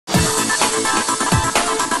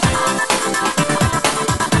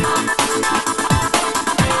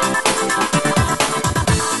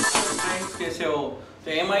कैसे हो?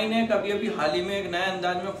 तो एमआई ने अभी हाल ही में एक नया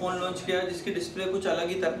अंदाज में फ़ोन लॉन्च किया है जिसकी डिस्प्ले कुछ अलग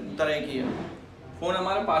ही तरह की है। फ़ोन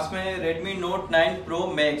हमारे पास में है Redmi Note 9 Pro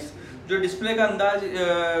Max। जो डिस्प्ले का अंदाज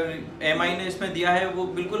एमआई ने इसमें दिया है वो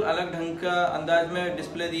बिल्कुल अलग ढंग का अंदाज में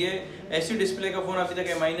डिस्प्ले दी है। ऐसी डिस्प्ले का फ़ोन अभी तक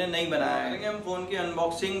एमआई ने नहीं बनाया है। हम फ़ोन की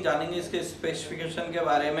अनबॉक्सिंग जानेंगे, इसके स्पेसिफिकेशन के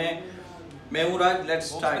बारे में। मैं हूँ राज, लेट्स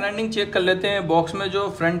स्टार्ट। ब्रांडिंग चेक कर लेते हैं। बॉक्स में जो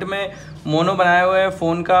फ्रंट में मोनो बनाया हुआ है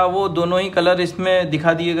फ़ोन का, वो दोनों ही कलर इसमें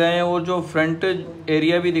दिखा दिए गए हैं और जो फ्रंट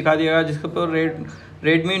एरिया भी दिखा दिया गया जिसके ऊपर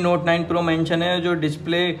Redmi Note 9 Pro मेंशन है। जो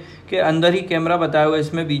डिस्प्ले के अंदर ही कैमरा बताया हुआ है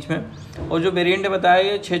इसमें बीच में, और जो वेरिएंट बताया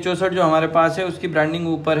है 664 जो हमारे पास है उसकी ब्रांडिंग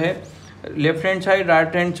ऊपर है। Left hand side,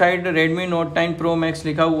 right hand side Redmi Note 9 Pro Max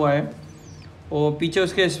लिखा हुआ है और पीछे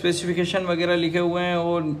उसके स्पेसिफिकेशन वगैरह लिखे हुए हैं।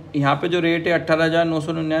 और यहाँ पे जो रेट है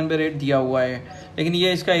 18,999 रेट दिया हुआ है, लेकिन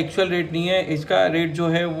ये इसका एक्चुअल रेट नहीं है। इसका रेट जो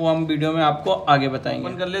है वो हम वीडियो में आपको आगे बताएंगे।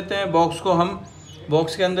 ओपन कर लेते हैं बॉक्स को हम।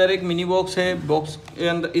 बॉक्स के अंदर एक मिनी बॉक्स है। बॉक्स के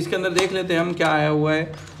अंदर, इसके अंदर देख लेते हैं हम क्या आया हुआ है।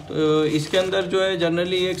 तो इसके अंदर जो है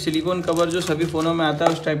जनरली एक सिलिकॉन कवर जो सभी फ़ोनों में आता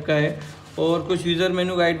है उस टाइप का है, और कुछ यूज़र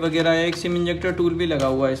मेनू गाइड वगैरह है। एक सिम इंजेक्टर टूल भी लगा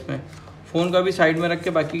हुआ है इसमें। फ़ोन का भी साइड में रख के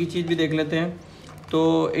बाकी की चीज़ भी देख लेते हैं।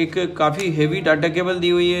 तो एक काफ़ी हेवी डाटा केबल दी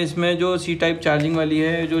हुई है इसमें जो सी टाइप चार्जिंग वाली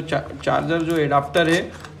है। जो चार्जर जो एडाप्टर है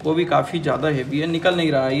वो भी काफ़ी ज़्यादा हेवी है, निकल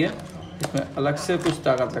नहीं रहा है ये। इसमें अलग से कुछ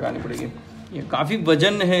ताकत लगानी पड़ेगी। ये काफ़ी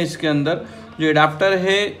वजन है इसके अंदर। जो एडाप्टर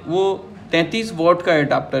है वो 33 वॉट का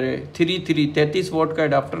एडाप्टर है। 33 वॉट का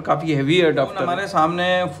एडाप्टर, काफ़ी हेवी एडाप्टर हमारे सामने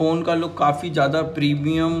है। फ़ोन का लुक काफ़ी ज़्यादा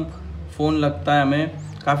प्रीमियम फ़ोन लगता है हमें,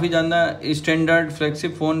 काफ़ी ज़्यादा स्टैंडर्ड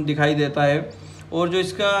फ्लैगशिप फ़ोन दिखाई देता है। और जो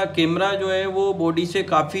इसका कैमरा जो है वो बॉडी से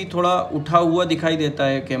काफ़ी थोड़ा उठा हुआ दिखाई देता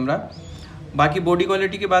है कैमरा। बाकी बॉडी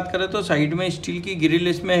क्वालिटी की बात करें तो साइड में स्टील की ग्रिल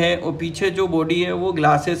इसमें है, और पीछे जो बॉडी है वो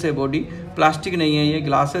ग्लासेस है। बॉडी प्लास्टिक नहीं है, ये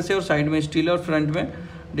ग्लासेस है, और साइड में स्टील और फ्रंट में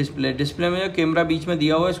डिस्प्ले में जो कैमरा बीच में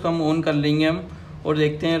दिया हुआ है इसको हम ऑन कर लेंगे हम, और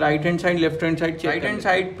देखते हैं right hand side, left hand side. Right hand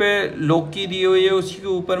side पे लॉक की दी हुई है, उसी के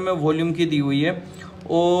ऊपर में वॉल्यूम की दी हुई है,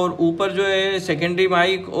 और ऊपर जो है सेकेंडरी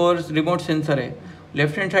माइक और रिमोट सेंसर है।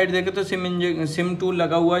 लेफ्ट हैंड साइड देखें तो सिम टूल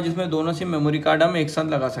लगा हुआ है जिसमें दोनों सिम मेमोरी कार्ड हम एक साथ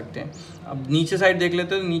लगा सकते हैं। अब नीचे साइड देख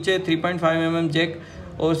लेते हैं तो नीचे 3.5 mm जैक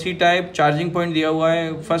और सी टाइप चार्जिंग पॉइंट दिया हुआ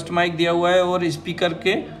है। फर्स्ट माइक दिया हुआ है और स्पीकर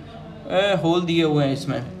के होल दिए हुए हैं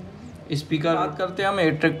इसमें। स्पीकर बात करते हैं हम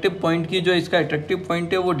एट्रैक्टिव पॉइंट की। जो इसका एट्रैक्टिव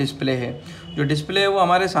पॉइंट है वो डिस्प्ले है। जो डिस्प्ले है वो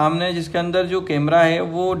हमारे सामने है, जिसके अंदर जो कैमरा है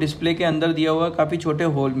वो डिस्प्ले के अंदर दिया हुआ है काफ़ी छोटे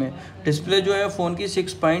होल में। डिस्प्ले जो है फ़ोन की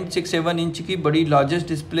 6.67 इंच की बड़ी लार्जेस्ट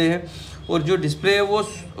डिस्प्ले है, और जो डिस्प्ले है वो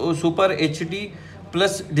सुपर HD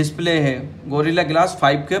प्लस डिस्प्ले है गोरिल्ला ग्लास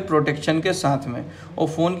 5 के प्रोटेक्शन के साथ में। और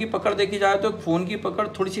फ़ोन की पकड़ देखी जाए तो फ़ोन की पकड़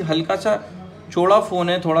थोड़ी सी हल्का सा चौड़ा फ़ोन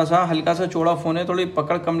है, थोड़ा सा हल्का सा चौड़ा फ़ोन है, थोड़ी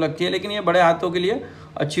पकड़ कम लगती है, लेकिन ये बड़े हाथों के लिए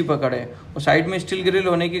अच्छी पकड़ है। और साइड में स्टील ग्रिल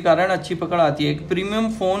होने के कारण अच्छी पकड़ आती है। एक प्रीमियम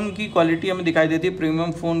फ़ोन की क्वालिटी हमें दिखाई देती है।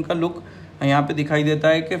 प्रीमियम फ़ोन का लुक यहाँ पे दिखाई देता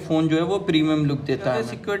है कि फ़ोन जो है वो प्रीमियम लुक देता है।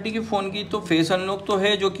 सिक्योरिटी की फ़ोन की तो फेस अनलॉक तो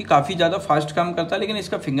है जो कि काफ़ी ज़्यादा फास्ट काम करता है, लेकिन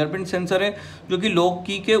इसका फिंगरप्रिंट सेंसर है जो कि लॉक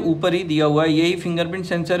की के ऊपर ही दिया हुआ है। यही फिंगरप्रिंट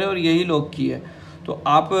सेंसर है और यही लॉक की है। तो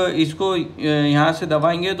आप इसको यहाँ से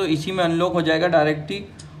दबाएंगे तो इसी में अनलॉक हो जाएगा डायरेक्टली,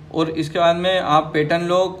 और इसके बाद में आप पैटर्न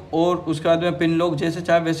लॉक और उसके बाद में पिन लॉक जैसे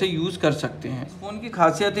चाहे वैसे यूज़ कर सकते हैं। फ़ोन की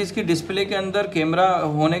खासियत है इसकी डिस्प्ले के अंदर कैमरा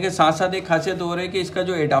होने के साथ साथ एक खासियत हो रही है कि इसका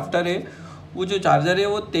जो एडाप्टर है वो जो चार्जर है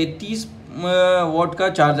वो 33 वॉट का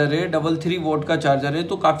चार्जर है, 33 वॉट का चार्जर है।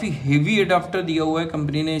 तो काफ़ी हेवी एडाप्टर दिया हुआ है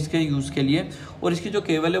कंपनी ने इसके यूज़ के लिए, और इसकी जो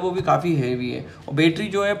केबल है वो भी काफ़ी हेवी है। और बैटरी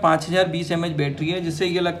जो है 5020 mAh बैटरी है, जिससे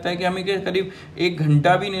ये लगता है कि हमें करीब 1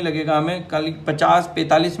 घंटा भी नहीं लगेगा, हमें कल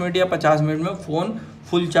 45 मिनट या 50 मिनट में फ़ोन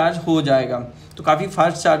फुल चार्ज हो जाएगा। तो काफ़ी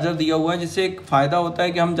फास्ट चार्जर दिया हुआ है, जिससे एक फ़ायदा होता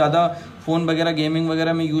है कि हम ज़्यादा फ़ोन वगैरह गेमिंग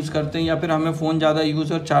वगैरह में यूज़ करते हैं, या फिर हमें फ़ोन ज़्यादा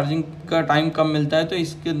यूज़ और चार्जिंग का टाइम कम मिलता है, तो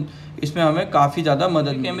इसमें हमें काफ़ी ज़्यादा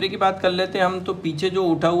मदद। कैमरे की बात कर लेते हैं हम। तो पीछे जो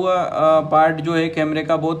उठा हुआ पार्ट जो है कैमरे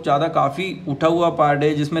का, बहुत ज़्यादा काफ़ी उठा हुआ पार्ट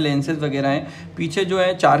है जिसमें लेंसेज वगैरह हैं। पीछे जो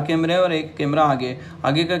है 4 कैमरे और एक कैमरा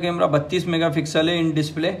आगे का कैमरा 32 मेगापिक्सल है इन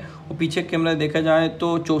डिस्प्ले, और पीछे कैमरा देखा जाए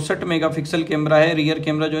तो 64 मेगापिक्सल कैमरा है। रियर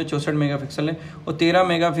कैमरा जो है 64 मेगापिक्सल है, और 13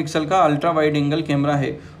 मेगापिक्सल का अल्ट्रा वाइड एंगल कैमरा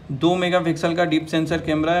है। 2 मेगापिक्सल का डीप सेंसर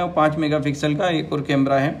कैमरा है, और 5 मेगापिक्सल का एक और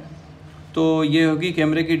कैमरा है। तो ये होगी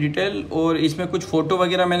कैमरे की डिटेल, और इसमें कुछ फ़ोटो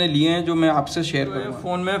वगैरह मैंने लिए हैं जो मैं आपसे शेयर करूँगा।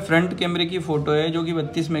 फ़ोन में फ्रंट कैमरे की फ़ोटो है जो कि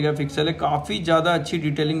 32 मेगापिक्सल है। काफ़ी ज़्यादा अच्छी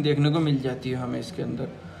डिटेलिंग देखने को मिल जाती है हमें इसके अंदर,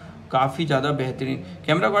 काफ़ी ज़्यादा बेहतरीन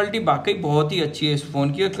कैमरा क्वालिटी वाकई बहुत ही अच्छी है इस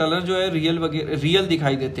फ़ोन की। कलर जो है रियल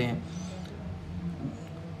दिखाई देते हैं।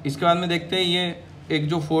 इसके बाद में देखते हैं ये एक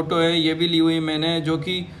जो फ़ोटो है ये भी ली हुई मैंने, जो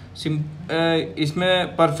कि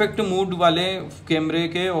इसमें परफेक्ट मूड वाले कैमरे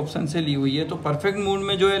के ऑप्शन से ली हुई है। तो परफेक्ट मूड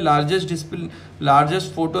में जो है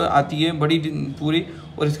लार्जेस्ट फ़ोटो आती है बड़ी पूरी।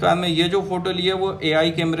 और इसके बाद में ये जो फ़ोटो ली है वो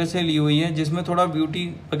AI कैमरे से ली हुई है, जिसमें थोड़ा ब्यूटी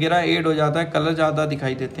वगैरह ऐड हो जाता है, कलर ज़्यादा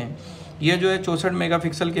दिखाई देते हैं। ये जो है 64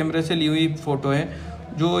 मेगापिक्सल कैमरे से ली हुई फ़ोटो है,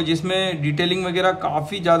 जो जिसमें डिटेलिंग वगैरह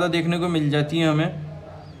काफ़ी ज़्यादा देखने को मिल जाती है हमें।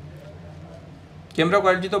 कैमरा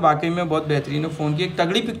क्वालिटी तो वाकई में बहुत बेहतरीन है, फ़ोन की एक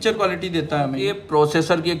तगड़ी पिक्चर क्वालिटी देता है हमें। ये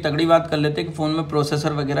प्रोसेसर की एक तगड़ी बात कर लेते हैं कि फ़ोन में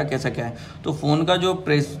प्रोसेसर वगैरह कैसा क्या है। तो फ़ोन का जो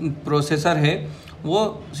प्रोसेसर है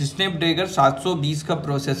वो स्नैपड्रैगन 720 का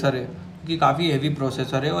प्रोसेसर है, कि काफ़ी हैवी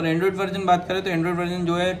प्रोसेसर है। और एंड्रॉयड वर्जन बात करें तो एंड्रॉयड वर्जन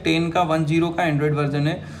जो है 10 का एंड्रॉयड वर्जन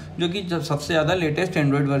है, जो कि सबसे ज़्यादा लेटेस्ट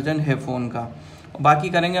एंड्रॉयड वर्जन है फ़ोन का। बाकी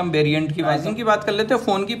करेंगे हम वेरिएंट की प्राइसिंग की बात कर लेते हैं।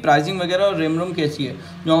 फ़ोन की प्राइसिंग वगैरह और रैम रोम कैसी है।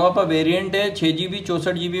 जो हमारे पास वेरिएंट है 6GB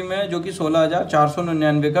 64GB में, जो कि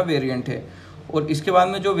 16,499 का वेरिएंट है। और इसके बाद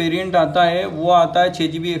में जो वेरिएंट आता है वो आता है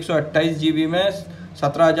 6GB 128GB में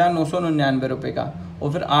 17,999 रुपये का।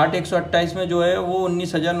 और फिर 8 128 में जो है वो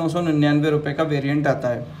 19,999 रुपये का वेरिएंट आता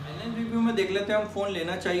है। रिव्यू में देख लेते हैं हम फ़ोन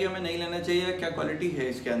लेना चाहिए हमें नहीं लेना चाहिए, क्या क्वालिटी है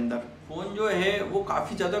इसके अंदर। फ़ोन जो है वो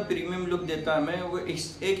काफ़ी ज़्यादा प्रीमियम लुक देता है हमें, वो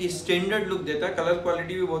एक स्टैंडर्ड लुक देता है। कलर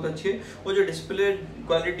क्वालिटी भी बहुत अच्छी है। वो जो डिस्प्ले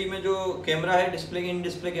क्वालिटी में जो कैमरा है, डिस्प्ले इन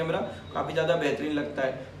डिस्प्ले कैमरा काफ़ी ज़्यादा बेहतरीन लगता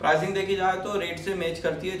है। प्राइसिंग देखी जाए तो रेट से मैच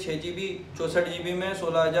करती है। 6GB 64GB में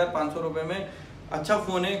 16,500 रुपये में अच्छा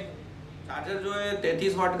फ़ोन है। चार्जर जो है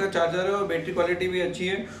 33 वाट का चार्जर है और बैटरी क्वालिटी भी अच्छी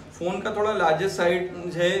है। फ़ोन का थोड़ा लार्जेस्ट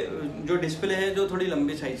साइज है, जो डिस्प्ले है जो थोड़ी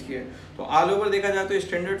लंबी साइज़ की है। तो ऑल ओवर देखा जाए तो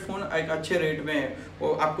स्टैंडर्ड फ़ोन एक अच्छे रेट में है।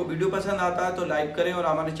 और आपको वीडियो पसंद आता है तो लाइक करें, और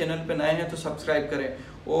हमारे चैनल पे नए हैं तो सब्सक्राइब करें,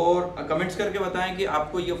 और कमेंट्स करके बताएं कि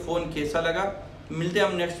आपको ये फ़ोन कैसा लगा। मिलते हैं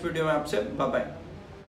हम नेक्स्ट वीडियो में आपसे। Bye bye.